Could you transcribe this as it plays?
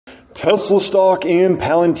Tesla stock and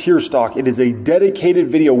Palantir stock. It is a dedicated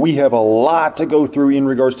video. We have a lot to go through in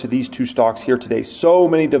regards to these two stocks here today. So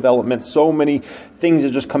many developments, so many things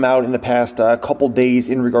that just come out in the past couple days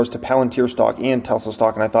in regards to Palantir stock and Tesla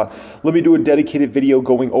stock. And I thought, let me do a dedicated video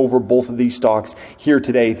going over both of these stocks here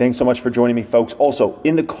today. Thanks so much for joining me, folks. Also,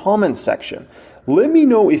 in the comments section, let me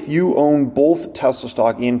know if you own both Tesla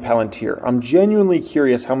stock and Palantir. I'm genuinely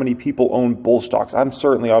curious how many people own both stocks. I'm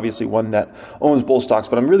certainly obviously one that owns both stocks,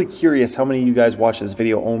 but I'm really curious how many of you guys watch this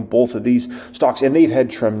video own both of these stocks, and they've had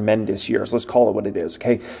tremendous years. Let's call it what it is,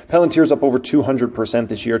 okay? Palantir's up over 200%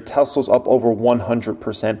 this year. Tesla's up over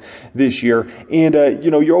 100% this year. And,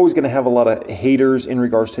 you're always going to have a lot of haters in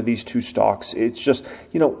regards to these two stocks. It's just,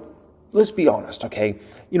 let's be honest, okay?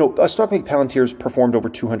 A stock like Palantir's performed over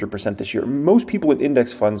 200% this year. Most people in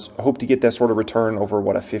index funds hope to get that sort of return over,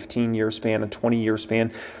 a 15-year span, a 20-year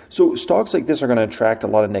span. So stocks like this are going to attract a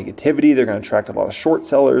lot of negativity. They're going to attract a lot of short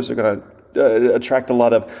sellers. They're going to attract a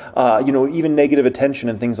lot of, even negative attention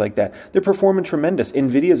and things like that. They're performing tremendous.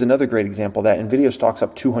 NVIDIA is another great example of that. NVIDIA stock's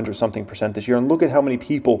up 200-something% this year. And look at how many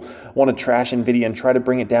people want to trash NVIDIA and try to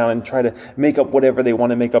bring it down and try to make up whatever they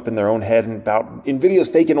want to make up in their own head and about NVIDIA's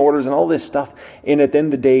faking orders and all this stuff. And at the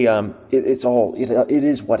end of the day, it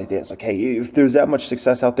is what it is, okay? If there's that much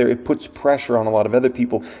success out there, it puts pressure on a lot of other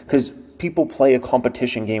people because people play a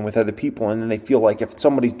competition game with other people, and then they feel like if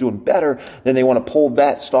somebody's doing better, then they want to pull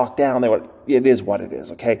that stock down. It is what it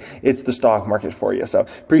is, okay? It's the stock market for you. So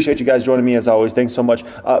appreciate you guys joining me as always. Thanks so much.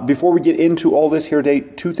 Before we get into all this here today,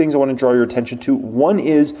 two things I want to draw your attention to. One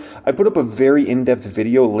is I put up a very in-depth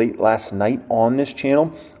video late last night on this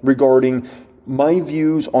channel regarding my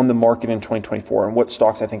views on the market in 2024 and what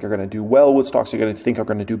stocks I think are going to do well, what stocks are going to think are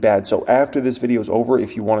going to do bad. So after this video is over,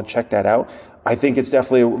 if you want to check that out, I think it's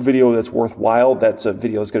definitely a video that's worthwhile. That's a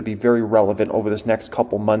video that's going to be very relevant over this next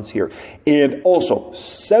couple months here. And also,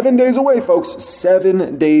 7 days away, folks,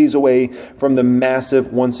 7 days away from the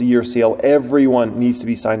massive once-a-year sale. Everyone needs to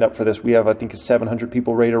be signed up for this. We have, I think, 700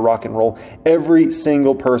 people ready to rock and roll. Every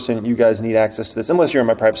single person, you guys need access to this, unless you're in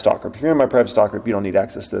my private stock group. If you're in my private stock group, you don't need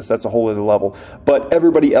access to this. That's a whole other level. But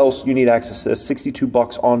everybody else, you need access to this.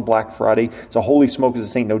 $62 on Black Friday. It's a holy smokers,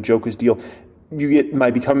 this ain't no jokers deal. You get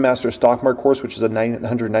my Become a Master Stock Market course, which is a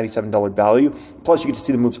 $997 value. Plus, you get to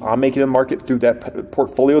see the moves I'm making in the market through that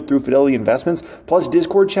portfolio, through Fidelity Investments. Plus,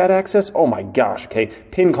 Discord chat access. Oh my gosh, okay.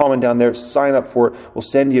 Pin comment down there. Sign up for it. We'll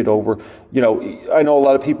send you it over. I know a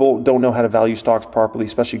lot of people don't know how to value stocks properly,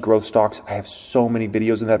 especially growth stocks. I have so many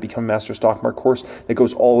videos in that Become a Master Stock Market course that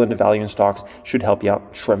goes all into valuing stocks. Should help you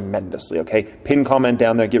out tremendously, okay? Pin comment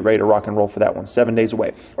down there. Get ready to rock and roll for that one. 7 days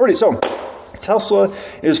away. Alrighty, so Tesla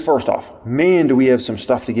is first off. Man, do we have some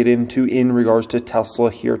stuff to get into in regards to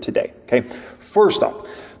Tesla here today. Okay, first up,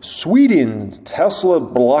 Sweden's Tesla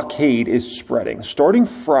blockade is spreading. Starting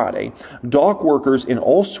Friday, dock workers in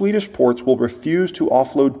all Swedish ports will refuse to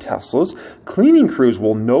offload Teslas, cleaning crews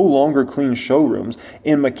will no longer clean showrooms,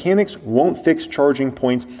 and mechanics won't fix charging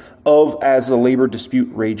points as the labor dispute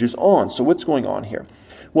rages on. So what's going on here?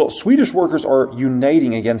 Well, Swedish workers are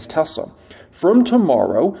uniting against Tesla. From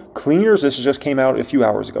tomorrow, cleaners, this just came out a few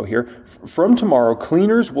hours ago here, from tomorrow,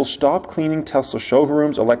 cleaners will stop cleaning Tesla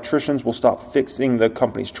showrooms, electricians will stop fixing the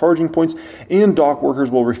company's charging points, and dock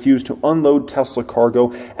workers will refuse to unload Tesla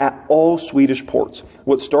cargo at all Swedish ports.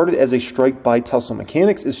 What started as a strike by Tesla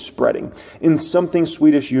mechanics is spreading in something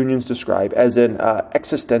Swedish unions describe as an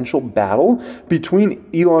existential battle between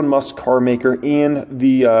Elon Musk car maker and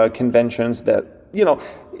the conventions that,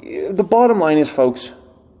 the bottom line is, folks,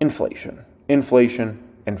 inflation.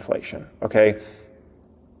 Inflation, okay?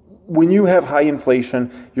 When you have high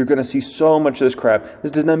inflation, you're going to see so much of this crap.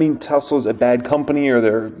 This does not mean Tesla's a bad company or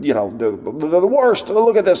they're the worst.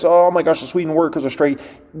 Look at this. Oh my gosh, the Sweden workers are straight.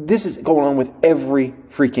 This is going on with every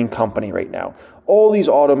freaking company right now. All these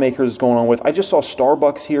automakers is going on with. I just saw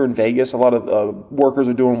Starbucks here in Vegas. A lot of workers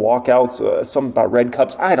are doing walkouts. Some about red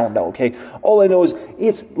cups. I don't know, okay? All I know is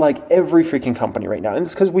it's like every freaking company right now. And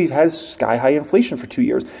it's because we've had sky-high inflation for 2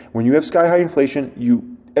 years. When you have sky-high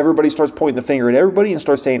inflation, everybody starts pointing the finger at everybody and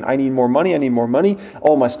starts saying, I need more money, I need more money.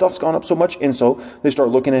 All my stuff's gone up so much. And so they start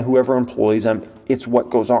looking at whoever employs them. It's what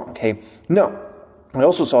goes on, okay? No. I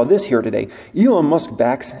also saw this here today. Elon Musk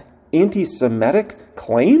backs anti-Semitic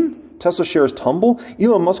claim? Tesla shares tumble.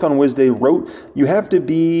 Elon Musk on Wednesday wrote, you have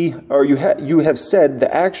said the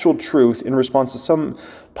actual truth in response to some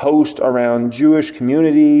post around Jewish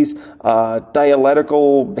communities,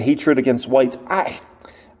 dialectical hatred against whites.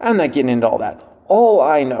 I'm not getting into all that. All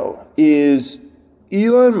I know is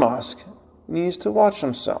Elon Musk needs to watch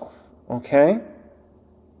himself, okay?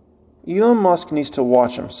 Elon Musk needs to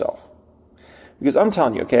watch himself. Because I'm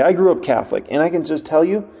telling you, okay, I grew up Catholic, and I can just tell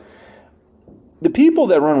you, the people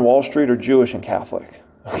that run Wall Street are Jewish and Catholic,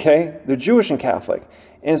 okay? They're Jewish and Catholic.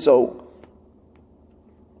 And so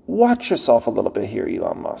watch yourself a little bit here,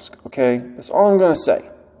 Elon Musk, okay? That's all I'm going to say.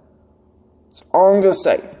 That's all I'm going to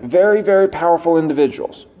say. Very, very powerful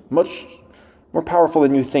individuals. Much more powerful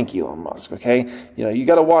than you think, Elon Musk, okay? You know, you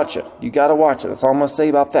got to watch it. You got to watch it. That's all I'm going to say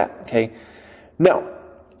about that, okay? Now,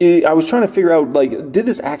 I was trying to figure out, like, did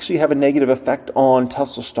this actually have a negative effect on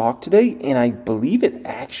Tesla stock today? And I believe it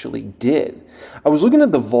actually did. I was looking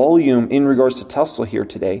at the volume in regards to Tesla here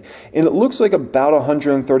today, and it looks like about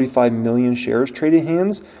 135 million shares traded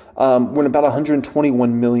hands, when about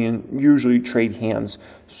 121 million usually trade hands.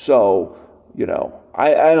 So, you know,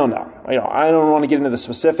 I don't know. I don't want to get into the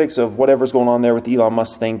specifics of whatever's going on there with the Elon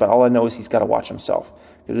Musk thing, but all I know is he's got to watch himself,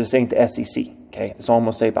 because this ain't the SEC. Okay, that's all I'm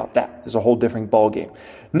going to say about that. There's a whole different ball game.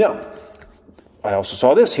 Now, I also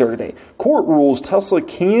saw this here today. Court rules Tesla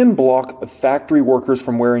can block factory workers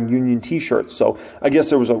from wearing union T-shirts. So I guess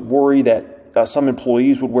there was a worry that some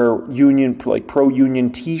employees would wear union, like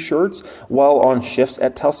pro-union T-shirts while on shifts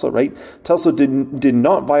at Tesla, right? Tesla did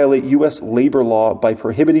not violate U.S. labor law by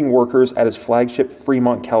prohibiting workers at its flagship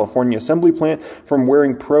Fremont, California assembly plant from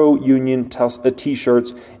wearing pro-union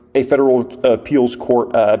T-shirts. A federal appeals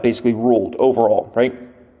court basically ruled overall, right?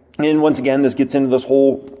 And once again, this gets into this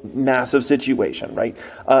whole massive situation, right?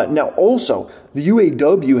 Now, also, the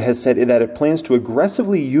UAW has said that it plans to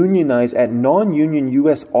aggressively unionize at non-union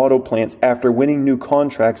U.S. auto plants after winning new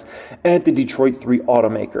contracts at the Detroit 3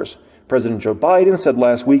 automakers. President Joe Biden said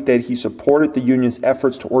last week that he supported the union's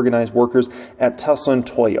efforts to organize workers at Tesla and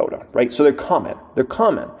Toyota, right? So they're coming. They're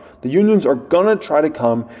coming. The unions are going to try to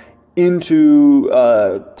come into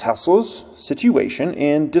Tesla's situation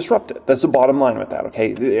and disrupt it. That's the bottom line with that,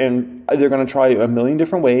 okay? And they're going to try a million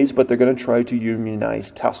different ways, but they're going to try to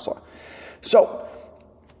unionize Tesla. So,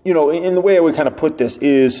 you know, in the way I would kind of put this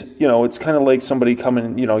is, you know, it's kind of like somebody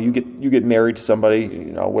coming, you know, you get married to somebody,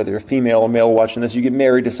 you know, whether you're female or male watching this, you get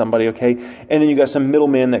married to somebody, okay? And then you got some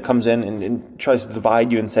middleman that comes in and tries to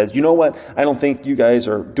divide you and says, you know what, I don't think you guys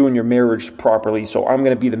are doing your marriage properly, so I'm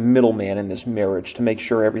going to be the middleman in this marriage to make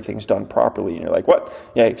sure everything's done properly. And you're like, what?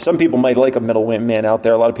 Yeah, some people might like a middleman out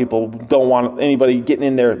there. A lot of people don't want anybody getting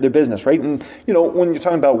in their business, right? And, you know, when you're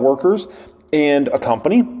talking about workers and a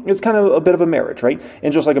company, it's kind of a bit of a marriage, right?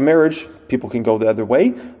 And just like a marriage, people can go the other way.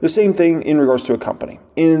 The same thing in regards to a company.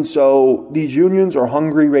 And so these unions are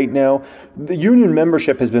hungry right now. The union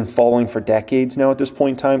membership has been falling for decades now at this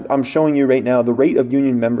point in time. I'm showing you right now the rate of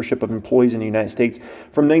union membership of employees in the United States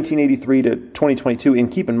from 1983 to 2022.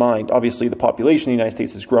 And keep in mind, obviously, the population in the United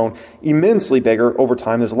States has grown immensely bigger over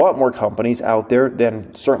time. There's a lot more companies out there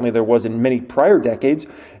than certainly there was in many prior decades.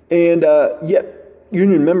 And yet,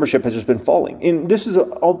 union membership has just been falling. And this is, at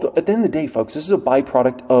the end of the day, folks, this is a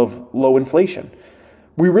byproduct of low inflation.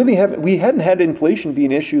 We hadn't had inflation be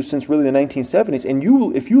an issue since really the 1970s. And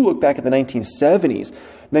if you look back at the 1970s,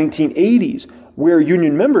 1980s, where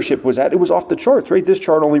union membership was at, it was off the charts, right? This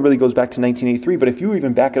chart only really goes back to 1983, but if you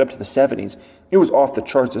even back it up to the 70s, it was off the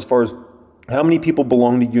charts as far as how many people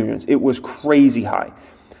belonged to unions. It was crazy high.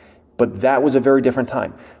 But that was a very different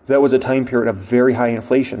time. That was a time period of very high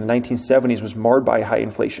inflation. The 1970s was marred by high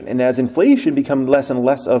inflation. And as inflation became less and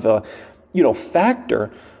less of a,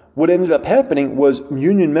 factor, what ended up happening was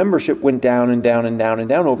union membership went down and down and down and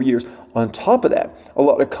down over years. On top of that, a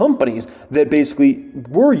lot of companies that basically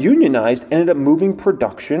were unionized ended up moving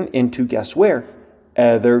production into, guess where?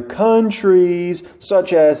 Other countries,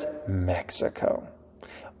 such as Mexico.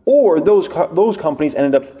 Or those companies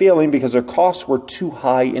ended up failing because their costs were too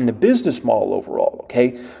high in the business model overall,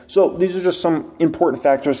 okay? So these are just some important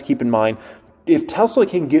factors to keep in mind. If Tesla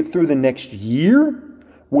can get through the next year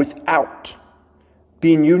without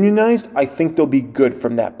being unionized, I think they'll be good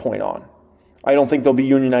from that point on. I don't think they'll be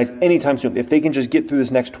unionized anytime soon if they can just get through this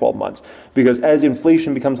next 12 months. Because as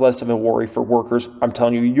inflation becomes less of a worry for workers, I'm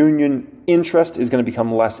telling you, union interest is going to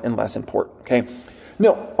become less and less important, okay?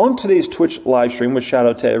 Now, on today's Twitch live stream, which shout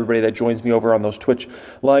out to everybody that joins me over on those Twitch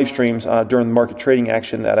live streams during the market trading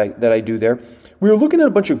action that I do there, we were looking at a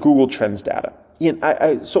bunch of Google Trends data.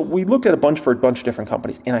 And so we looked at a bunch of different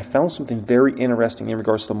companies, and I found something very interesting in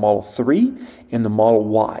regards to the Model 3 and the Model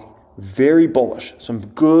Y. Very bullish. Some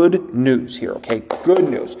good news here, okay? Good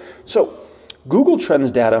news. So Google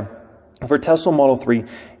Trends data for Tesla Model 3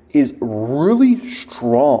 is really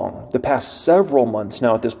strong the past several months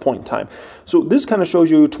now at this point in time. So this kind of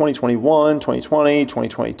shows you 2021, 2020,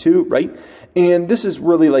 2022, right? And this is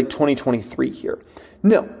really like 2023 here.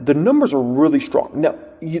 Now, the numbers are really strong. Now,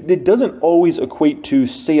 it doesn't always equate to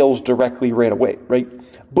sales directly right away, right?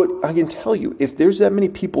 But I can tell you, if there's that many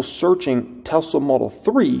people searching Tesla Model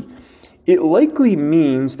 3, it likely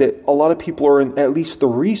means that a lot of people are in at least the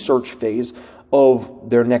research phase of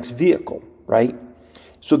their next vehicle, right?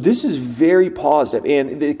 So this is very positive,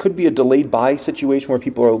 and it could be a delayed buy situation where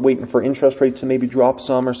people are waiting for interest rates to maybe drop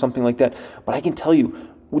some or something like that. But I can tell you,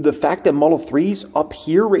 with the fact that Model 3's up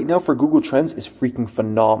here right now for Google Trends is freaking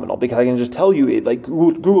phenomenal, because I can just tell you,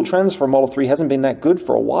 Google Trends for Model 3 hasn't been that good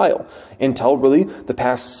for a while, until really the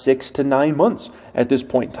past 6 to 9 months at this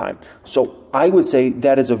point in time. So I would say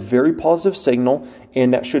that is a very positive signal,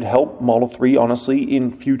 and that should help Model 3, honestly,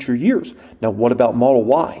 in future years. Now, what about Model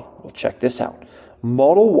Y? Well, check this out.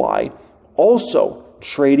 Model Y also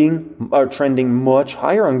trending much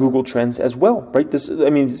higher on Google Trends as well, right?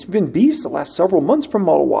 It's been beast the last several months from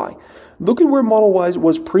Model Y. Look at where Model Y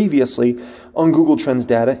was previously on Google Trends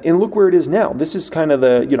data, and look where it is now. This is kind of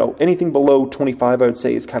the, anything below 25, I would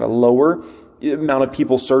say, is kind of lower amount of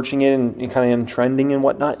people searching it and kind of in trending and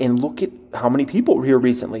whatnot. And look at how many people were here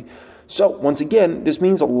recently. So once again, this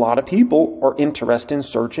means a lot of people are interested in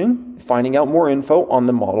searching, finding out more info on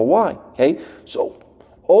the Model Y. Okay, so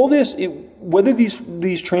all this, whether these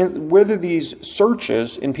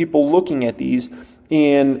searches and people looking at these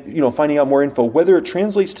and finding out more info, whether it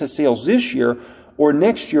translates to sales this year or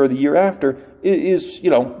next year or the year after, is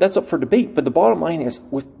that's up for debate. But the bottom line is,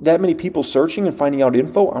 with that many people searching and finding out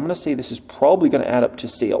info, I'm going to say this is probably going to add up to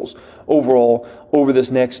sales overall over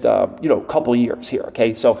this next couple of years here.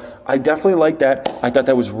 Okay, so I definitely like that. I thought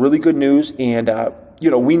that was really good news, and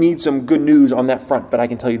we need some good news on that front. But I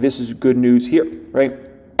can tell you, this is good news here, right?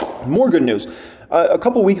 More good news. A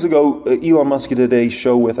couple weeks ago, Elon Musk did a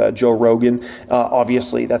show with Joe Rogan.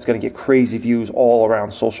 Obviously, that's going to get crazy views all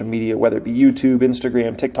around social media, whether it be YouTube,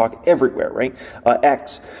 Instagram, TikTok, everywhere, right?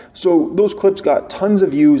 X. So those clips got tons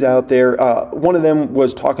of views out there. One of them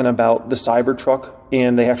was talking about the Cybertruck,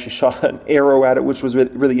 and they actually shot an arrow at it, which was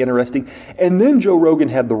really interesting. And then Joe Rogan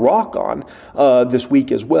had The Rock on this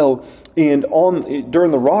week as well. And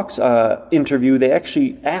during The Rock's interview, they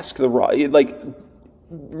actually asked The Rock,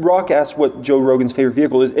 Rock asks what Joe Rogan's favorite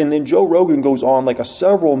vehicle is, and then Joe Rogan goes on like a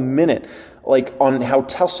several minute on how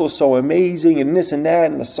Tesla's so amazing and this and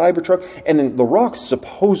that and the Cybertruck, and then The Rock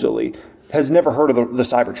supposedly has never heard of the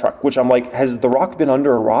Cybertruck, which I'm like, has The Rock been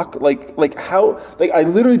under a rock? I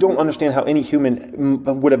literally don't understand how any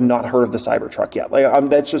human would have not heard of the Cybertruck yet.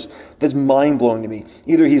 That's mind blowing to me.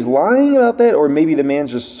 Either he's lying about that, or maybe the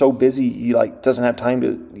man's just so busy he doesn't have time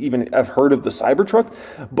to even have heard of the Cybertruck.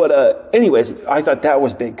 But anyways, I thought that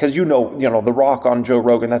was big, because The Rock on Joe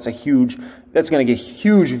Rogan, that's going to get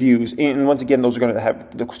huge views. And once again, those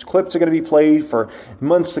clips are going to be played for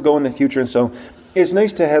months to go in the future, and so it's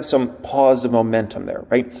nice to have some positive momentum there,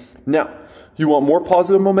 right? Now, you want more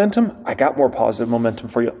positive momentum? I got more positive momentum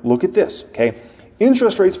for you. Look at this, okay?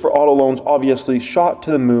 Interest rates for auto loans obviously shot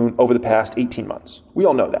to the moon over the past 18 months. We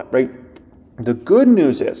all know that, right? The good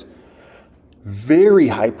news is, very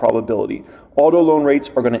high probability, auto loan rates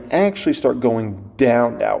are going to actually start going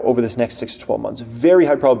down now over this next 6 to 12 months. Very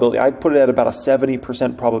high probability. I'd put it at about a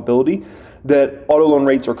 70% probability that auto loan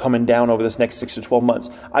rates are coming down over this next 6 to 12 months.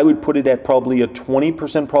 I would put it at probably a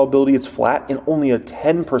 20% probability it's flat, and only a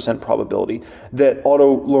 10% probability that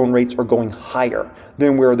auto loan rates are going higher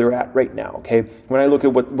than where they're at right now, okay? When I look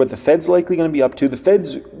at what the Fed's likely going to be up to, the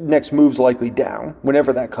Fed's next move's likely down,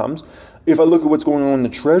 whenever that comes. If I look at what's going on in the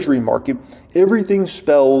Treasury market, everything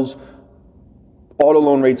spells auto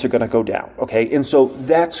loan rates are going to go down, okay? And so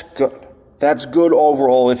that's good. That's good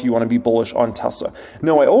overall if you want to be bullish on Tesla.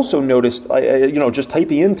 Now, I also noticed, just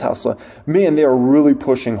typing in Tesla, man, they are really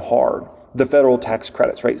pushing hard the federal tax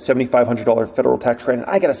credits, right? $7,500 federal tax credit. And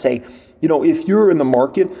I got to say, if you're in the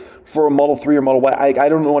market for a Model 3 or Model Y, I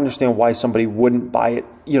don't understand why somebody wouldn't buy it,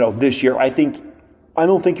 this year. I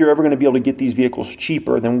don't think you're ever going to be able to get these vehicles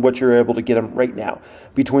cheaper than what you're able to get them right now.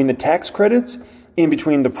 Between the tax credits and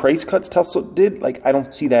between the price cuts Tesla did, I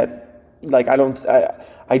don't see that.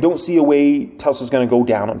 I don't see a way Tesla's going to go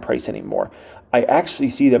down on price anymore. I actually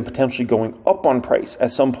see them potentially going up on price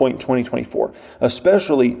at some point in 2024,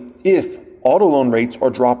 especially if auto loan rates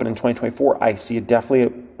are dropping in 2024. I see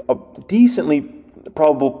definitely a decently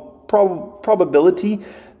probability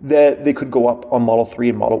that they could go up on Model 3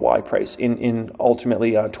 and Model Y price in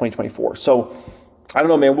ultimately 2024. So I don't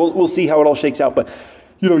know, man. We'll see how it all shakes out, but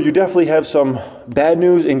you definitely have some bad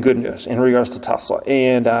news and good news in regards to Tesla,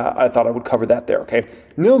 and I thought I would cover that there, okay?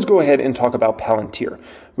 Now let's go ahead and talk about Palantir.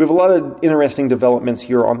 We have a lot of interesting developments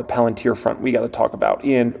here on the Palantir front we got to talk about,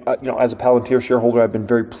 and as a Palantir shareholder, I've been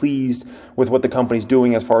very pleased with what the company's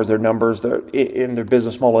doing as far as their numbers, their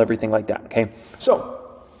business model, everything like that, okay?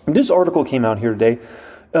 So this article came out here today.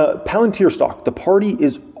 Palantir stock, the party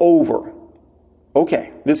is over.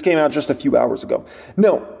 Okay, this came out just a few hours ago.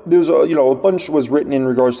 Now, there's a bunch was written in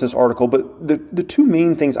regards to this article, but the two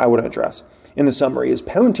main things I would address in the summary is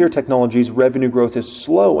Palantir Technologies' revenue growth is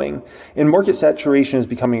slowing and market saturation is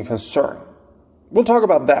becoming a concern. We'll talk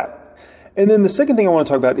about that. And then the second thing I want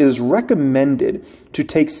to talk about is recommended to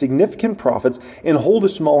take significant profits and hold a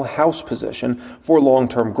small house position for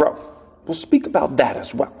long-term growth. We'll speak about that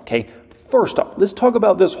as well, okay? First up, let's talk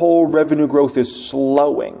about this whole revenue growth is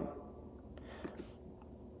slowing.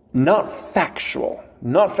 Not factual,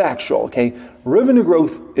 okay? Revenue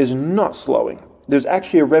growth is not slowing. There's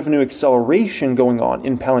actually a revenue acceleration going on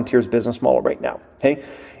in Palantir's business model right now, okay?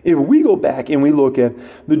 If we go back and we look at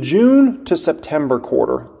the June to September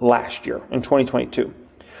quarter last year in 2022,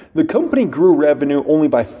 the company grew revenue only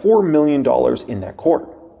by $4 million in that quarter.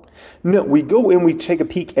 Now, we go and we take a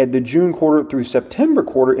peek at the June quarter through September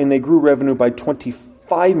quarter, and they grew revenue by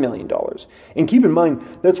 $25 million. And keep in mind,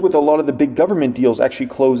 that's with a lot of the big government deals actually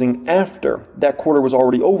closing after that quarter was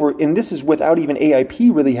already over. And this is without even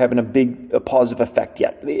AIP really having a positive effect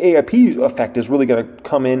yet. The AIP effect is really going to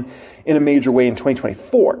come in a major way in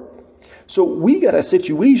 2024. So we got a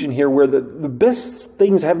situation here where the best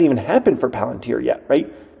things haven't even happened for Palantir yet,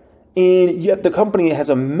 right? And yet the company has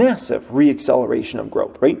a massive reacceleration of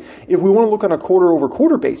growth, right? If we want to look on a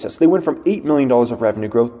quarter-over-quarter basis, they went from $8 million of revenue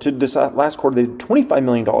growth to this last quarter, they did $25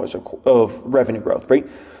 million of revenue growth, right?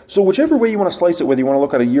 So whichever way you want to slice it, whether you want to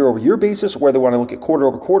look at a year-over-year basis or whether you want to look at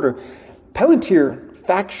quarter-over-quarter, Palantir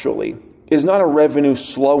factually is not a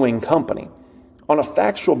revenue-slowing company. On a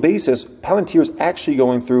factual basis, Palantir is actually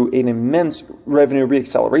going through an immense revenue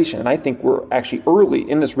reacceleration, and I think we're actually early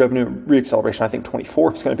in this revenue reacceleration. I think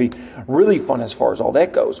 24 is going to be really fun as far as all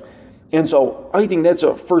that goes. And so I think that's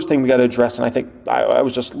the first thing we got to address, and I think I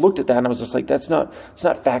was just looked at that and I was just like, it's not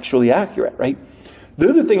factually accurate, right? The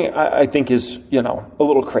other thing I think is, a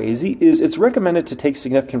little crazy is it's recommended to take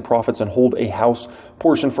significant profits and hold a house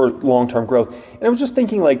portion for long-term growth. And I was just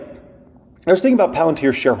thinking I was thinking about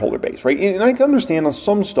Palantir's shareholder base, right? And I can understand on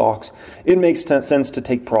some stocks, it makes sense to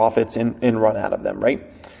take profits and run out of them, right?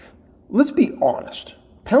 Let's be honest.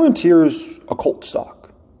 Palantir's a cult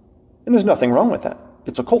stock. And there's nothing wrong with that.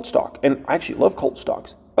 It's a cult stock. And I actually love cult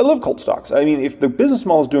stocks. I love cult stocks. I mean, if the business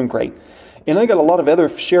model is doing great, and I got a lot of other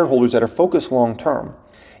shareholders that are focused long-term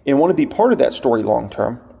and want to be part of that story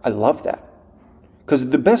long-term, I love that. Because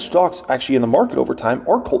the best stocks actually in the market over time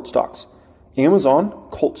are cult stocks. Amazon,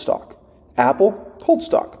 cult stock. Apple, cult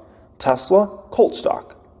stock. Tesla, cult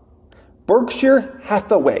stock. Berkshire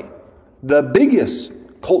Hathaway, the biggest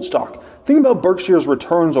cult stock. Think about Berkshire's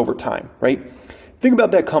returns over time, right? Think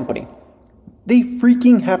about that company. They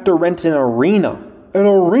freaking have to rent an arena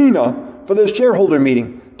for their shareholder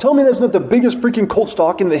meeting. Tell me that's not the biggest freaking cult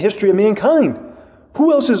stock in the history of mankind.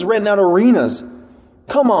 Who else is renting out arenas?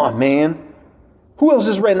 Come on, man. Who else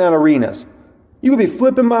is renting out arenas? You could be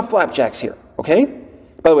flipping my flapjacks here, okay?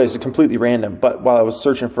 By the way, it's completely random, but while I was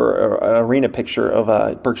searching for an arena picture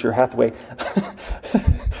of Berkshire Hathaway,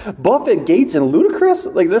 Buffett, Gates, and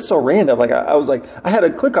Ludacris? That's so random. I was like, I had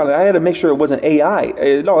to click on it. I had to make sure it wasn't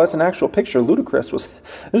AI. No, that's an actual picture. Ludacris was,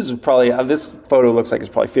 this is probably, this photo looks like it's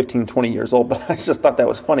probably 15, 20 years old, but I just thought that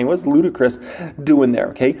was funny. What's Ludacris doing there,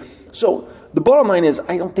 okay? So the bottom line is,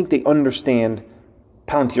 I don't think they understand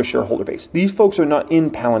Palantir shareholder base. These folks are not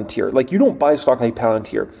in Palantir. You don't buy stock like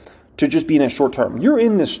Palantir to just be in a short term. You're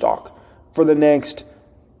in this stock for the next,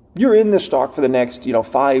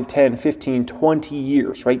 5, 10, 15, 20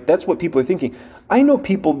 years, right? That's what people are thinking. I know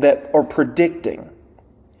people that are predicting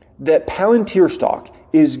that Palantir stock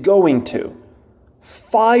is going to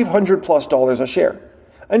 $500+ a share.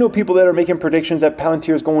 I know people that are making predictions that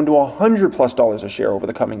Palantir is going to $100+ a share over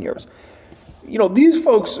the coming years. These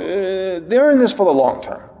folks, they're in this for the long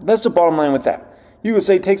term. That's the bottom line with that. You would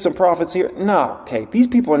say take some profits here. No, okay. These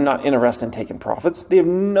people are not interested in taking profits. They have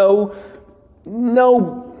no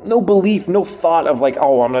belief, no thought of I'm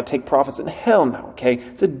going to take profits. And hell no, okay.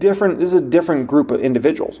 This is a different group of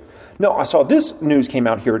individuals. No, I saw this news came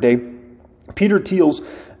out here today. Peter Thiel's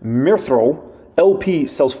Thru LP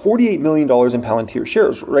sells $48 million in Palantir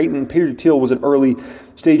shares, right? And Peter Thiel was an early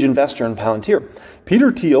stage investor in Palantir. Peter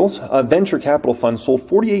Thiel's venture capital fund sold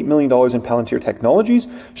 $48 million in Palantir Technologies,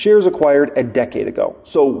 shares acquired a decade ago.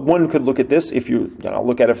 So one could look at this, if you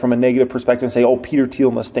look at it from a negative perspective and say, oh, Peter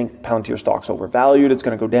Thiel must think Palantir stock's overvalued, it's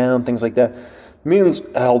going to go down, things like that. Millions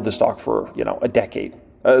held the stock for, a decade.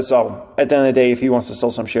 So at the end of the day, if he wants to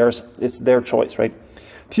sell some shares, it's their choice, right?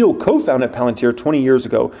 Thiel co-founded Palantir 20 years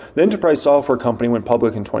ago. The enterprise software company went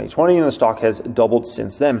public in 2020, and the stock has doubled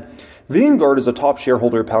since then. Vanguard is a top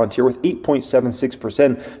shareholder of Palantir with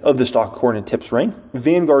 8.76% of the stock according to Tips Rank.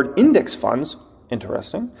 Vanguard index funds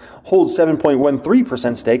Interesting. Holds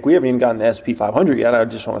 7.13% stake. We haven't even gotten the SP 500 yet. I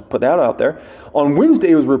just want to put that out there. On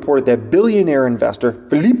Wednesday, it was reported that billionaire investor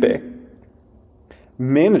Felipe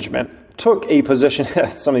Management took a position,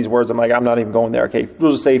 some of these words, I'm like, I'm not even going there. Okay,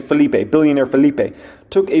 we'll just say Felipe, billionaire Felipe,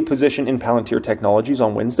 took a position in Palantir Technologies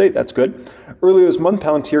on Wednesday. That's good. Earlier this month,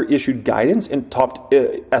 Palantir issued guidance and topped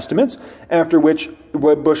estimates, after which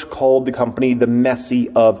Wedbush called the company the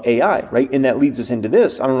Messi of AI, right? And that leads us into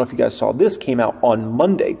this. I don't know if you guys saw this, came out on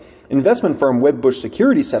Monday. Investment firm Wedbush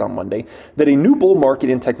Securities said on Monday that a new bull market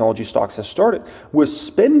in technology stocks has started, with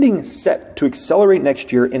spending set to accelerate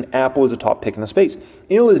next year, and Apple is a top pick in the space.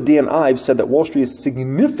 Analyst Dan Ives said that Wall Street is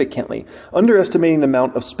significantly underestimating the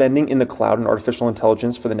amount of spending in the cloud and artificial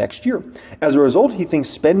intelligence for the next year. As a result, he thinks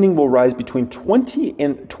spending will rise between 20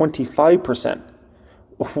 and 25%.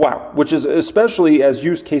 Wow, which is especially as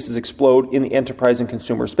use cases explode in the enterprise and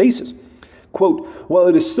consumer spaces. Quote, while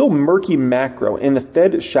it is still murky macro and the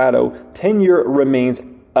Fed shadow 10-year remains,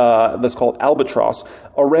 let's call it albatross,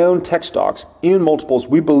 around tech stocks in multiples,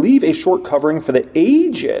 we believe a short covering for the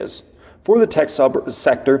ages for the tech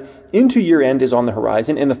sector into year-end is on the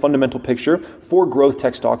horizon, and the fundamental picture for growth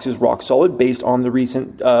tech stocks is rock solid based on the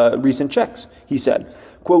recent checks, he said.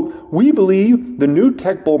 Quote, we believe the new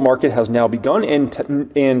tech bull market has now begun,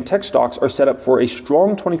 and tech stocks are set up for a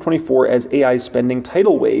strong 2024 as AI spending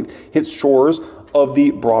tidal wave hits shores of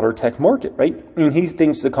the broader tech market, right? And he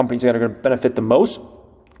thinks the companies that are going to benefit the most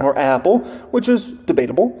are Apple, which is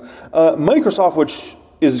debatable, Microsoft, which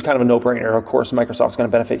is kind of a no-brainer. Of course, Microsoft's going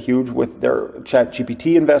to benefit huge with their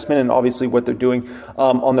ChatGPT investment and obviously what they're doing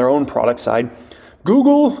on their own product side.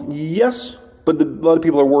 Google, yes, but a lot of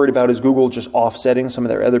people are worried about is Google just offsetting some of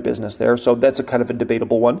their other business there. So that's a kind of a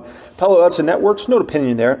debatable one. Palo Alto Networks, no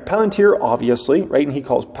opinion there. Palantir, obviously, right? And he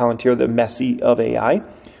calls Palantir the Messi of AI.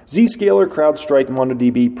 Zscaler, CrowdStrike,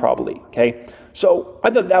 MongoDB, probably, okay? So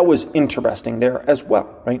I thought that was interesting there as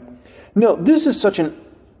well, right? Now, this is such an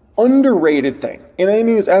underrated thing, and I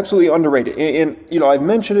mean it's absolutely underrated, and you know, I've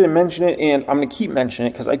mentioned it, and I'm going to keep mentioning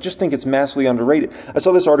it because I just think it's massively underrated. I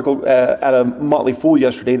saw this article at a Motley Fool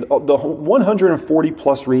yesterday, the 140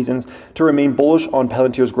 plus reasons to remain bullish on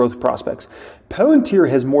Palantir's growth prospects. Palantir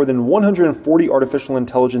has more than 140 artificial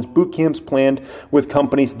intelligence boot camps planned with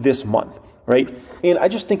companies this month, right? And I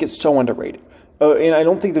just think it's so underrated. And I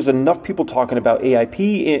don't think there's enough people talking about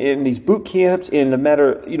AIP in these boot camps, and the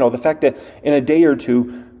matter, you know, the fact that in a day or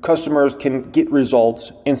two, customers can get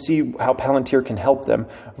results and see how Palantir can help them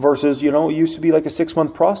versus, you know, it used to be like a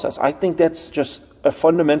 6-month process. I think that's just a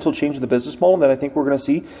fundamental change in the business model that I think we're going to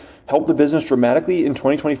see help the business dramatically in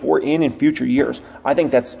 2024 and in future years. I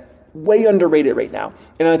think that's way underrated right now.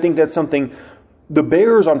 And I think that's something the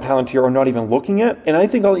bears on Palantir are not even looking at. And I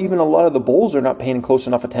think even a lot of the bulls are not paying close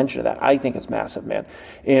enough attention to that. I think it's massive, man.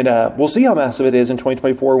 And we'll see how massive it is in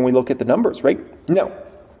 2024 when we look at the numbers, right? Now,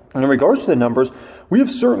 in regards to the numbers, we have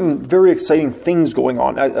certain very exciting things going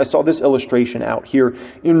on. I saw this illustration out here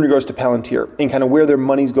in regards to Palantir and kind of where their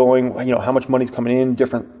money's going, you know, how much money's coming in,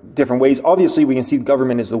 different ways. Obviously, we can see the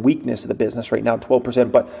government is the weakness of the business right now,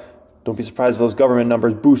 12%, but don't be surprised if those government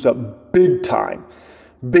numbers boost up big time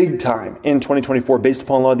in 2024 based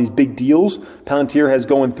upon a lot of these big deals Palantir has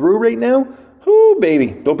going through right now. Ooh, baby.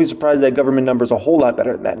 Don't be surprised that government number is a whole lot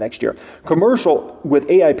better than that next year. Commercial with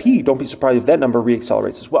AIP, don't be surprised if that number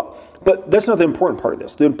reaccelerates as well. But that's not the important part of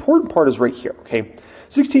this. The important part is right here, okay?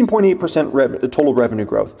 16.8% total revenue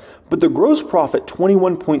growth, but the gross profit,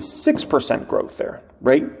 21.6% growth there,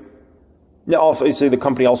 right? Now, obviously, the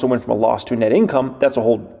company also went from a loss to net income. That's a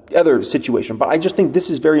whole other situation. But I just think this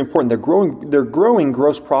is very important. They're growing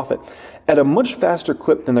gross profit at a much faster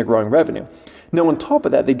clip than they're growing revenue. Now, on top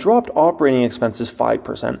of that, they dropped operating expenses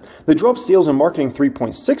 5%. They dropped sales and marketing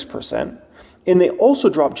 3.6%. And they also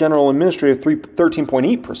dropped general and administrative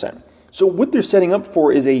 13.8%. So what they're setting up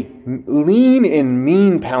for is a lean and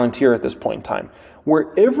mean Palantir at this point in time,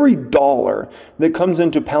 where every dollar that comes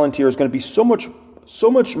into Palantir is going to be so much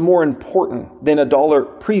more important than a dollar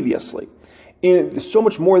previously. And so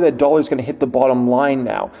much more that dollar is going to hit the bottom line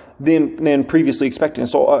now than previously expected. And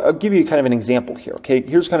so I'll give you kind of an example here, okay?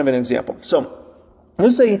 Here's kind of an example. So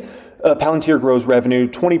let's say Palantir grows revenue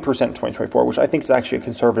 20% in 2024, which I think is actually a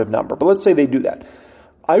conservative number. But let's say they do that.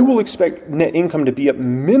 I will expect net income to be at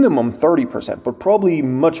minimum 30%, but probably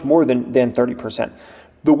much more than 30%.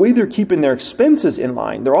 The way they're keeping their expenses in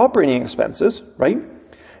line, their operating expenses, right?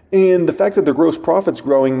 And the fact that their gross profit's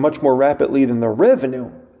growing much more rapidly than their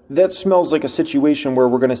revenue, that smells like a situation where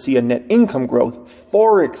we're going to see a net income growth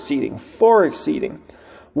far exceeding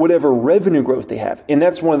whatever revenue growth they have. And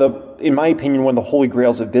that's one of the, in my opinion, one of the holy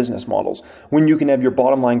grails of business models, when you can have your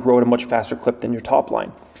bottom line grow at a much faster clip than your top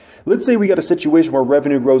line. Let's say we got a situation where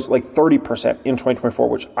revenue grows like 30% in 2024,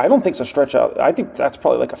 which I don't think is a stretch out. I think that's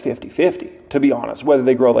probably like a 50-50, to be honest, whether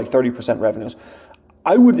they grow like 30% revenues.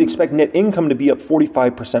 I would expect net income to be up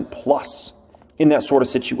 45% plus in that sort of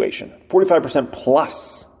situation. 45%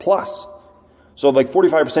 plus. So like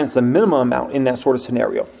 45% is the minimum amount in that sort of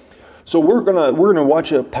scenario. So we're gonna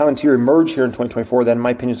watch a Palantir emerge here in 2024 that in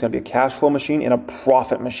my opinion is gonna be a cash flow machine and a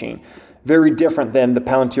profit machine. Very different than the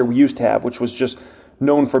Palantir we used to have, which was just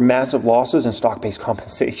known for massive losses and stock-based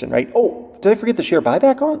compensation, right? Oh, did I forget the share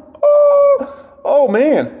buyback on? Oh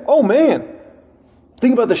man.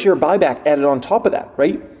 Think about the share buyback added on top of that,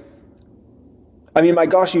 right? I mean, my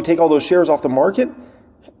gosh, you take all those shares off the market,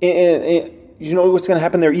 and you know what's going to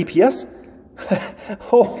happen to their EPS?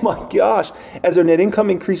 Oh my gosh. As their net income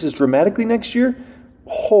increases dramatically next year,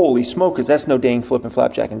 holy smokers, that's no dang flipping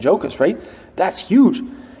flapjack and jokers, right? That's huge.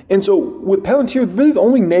 And so with Palantir, really the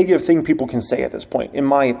only negative thing people can say at this point, in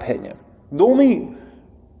my opinion, the only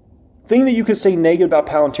thing that you could say negative about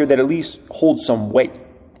Palantir that at least holds some weight,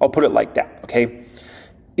 I'll put it like that, okay,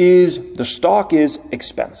 is the stock is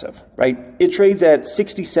expensive, right? It trades at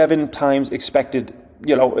 67 times expected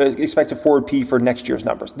forward P for next year's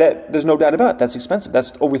numbers. There's no doubt about it. That's expensive.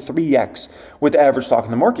 That's over 3x what the average stock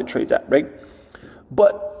in the market trades at, right?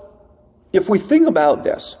 But if we think about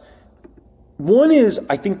this, one is,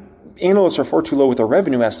 I think analysts are far too low with their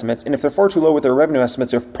revenue estimates, and if they're far too low with their revenue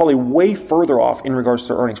estimates, they're probably way further off in regards to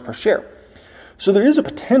their earnings per share. So there is a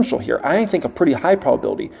potential here, I think a pretty high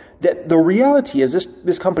probability, that the reality is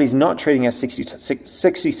this company's not trading at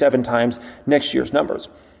 67 times next year's numbers.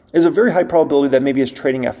 There's a very high probability that maybe it's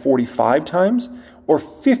trading at 45 times or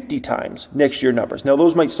 50 times next year numbers. Now,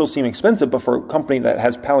 those might still seem expensive, but for a company that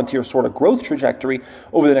has Palantir's sort of growth trajectory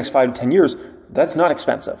over the next 5 to 10 years, that's not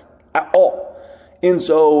expensive at all. And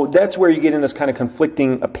so that's where you get in this kind of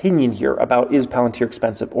conflicting opinion here about is Palantir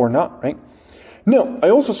expensive or not, right? No, I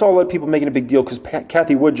also saw a lot of people making a big deal because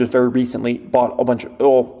Cathie Wood just very recently bought a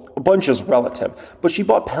bunch is relative, but she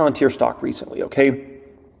bought Palantir stock recently, okay?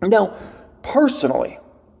 Now, personally,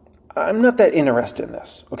 I'm not that interested in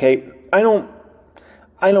this, okay? I don't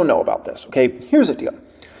know about this, okay? Here's the deal.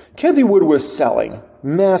 Cathie Wood was selling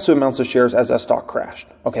massive amounts of shares as that stock crashed,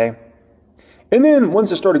 okay? And then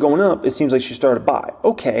once it started going up, it seems like she started to buy.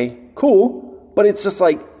 Okay, cool. But it's just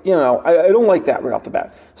like, I don't like that right off the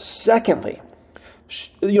bat. Secondly,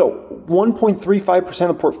 1.35% of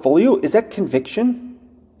the portfolio, is that conviction?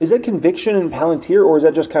 Is that conviction in Palantir, or is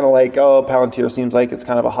that just kind of like, oh, Palantir seems like it's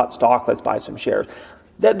kind of a hot stock, let's buy some shares?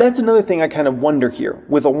 That's another thing I kind of wonder here.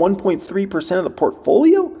 With a 1.3% of the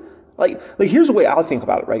portfolio, like here's the way I think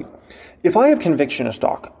about it, right? If I have conviction in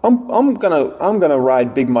stock, I'm gonna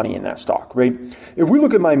ride big money in that stock, right? If we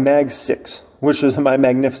look at my Mag 6, which is my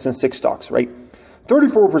Magnificent 6 stocks, right?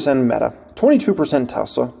 34% Meta, 22%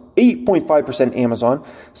 Tesla, 8.5% Amazon,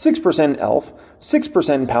 6% Elf,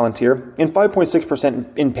 6% in Palantir, and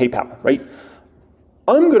 5.6% in PayPal, right?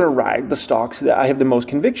 I'm going to ride the stocks that I have the most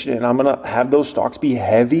conviction in. I'm going to have those stocks be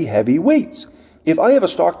heavy weights. If I have a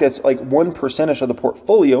stock that's like 1% of the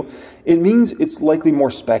portfolio, it means it's likely more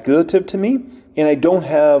speculative to me, and I don't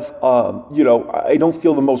have, I don't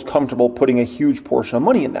feel the most comfortable putting a huge portion of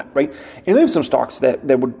money in that, right? And I have some stocks that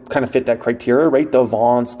would kind of fit that criteria, right? The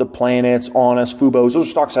Avants, the Planets, Honest, Fubos, those are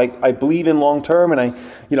stocks I believe in long term, and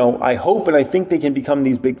I hope and I think they can become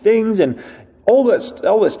these big things, and all that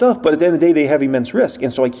stuff, but at the end of the day, they have immense risk,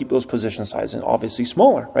 and so I keep those position sizes obviously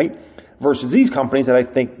smaller, right? Versus these companies that I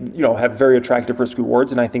think, have very attractive risk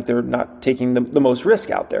rewards, and I think they're not taking the most risk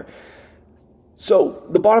out there. So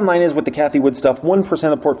the bottom line is with the Cathie Wood stuff, 1%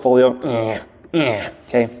 of the portfolio,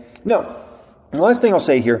 okay? Now, the last thing I'll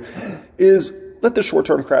say here is let the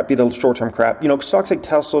short-term crap be the short-term crap. Stocks like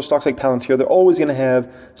Tesla, stocks like Palantir, they're always going to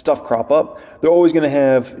have stuff crop up. They're always going to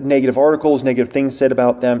have negative articles, negative things said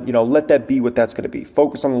about them. Let that be what that's going to be.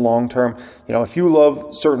 Focus on the long term. If you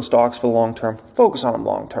love certain stocks for the long term, focus on them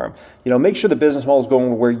long term. Make sure the business model is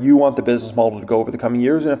going where you want the business model to go over the coming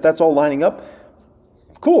years. And if that's all lining up,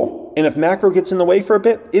 cool. And if macro gets in the way for a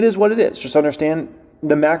bit, it is what it is. Just understand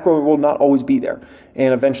the macro will not always be there.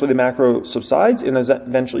 And eventually the macro subsides, and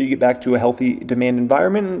eventually you get back to a healthy demand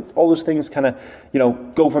environment, and all those things kind of,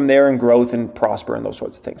 go from there, and growth and prosper and those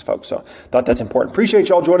sorts of things, folks. So thought that's important. Appreciate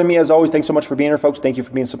y'all joining me as always. Thanks so much for being here, folks. Thank you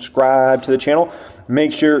for being subscribed to the channel.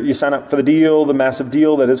 Make sure you sign up for the deal, the massive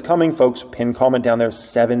deal that is coming, folks. Pin comment down there,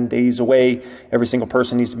 7 days away. Every single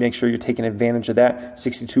person needs to make sure you're taking advantage of that.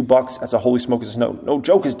 $62. That's a holy smoke. It's no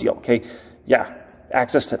jokers deal, okay? Yeah.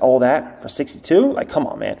 Access to all that for 62? Like, come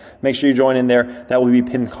on, man. Make sure you join in there. That will be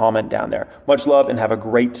pinned comment down there. Much love and have a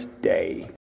great day.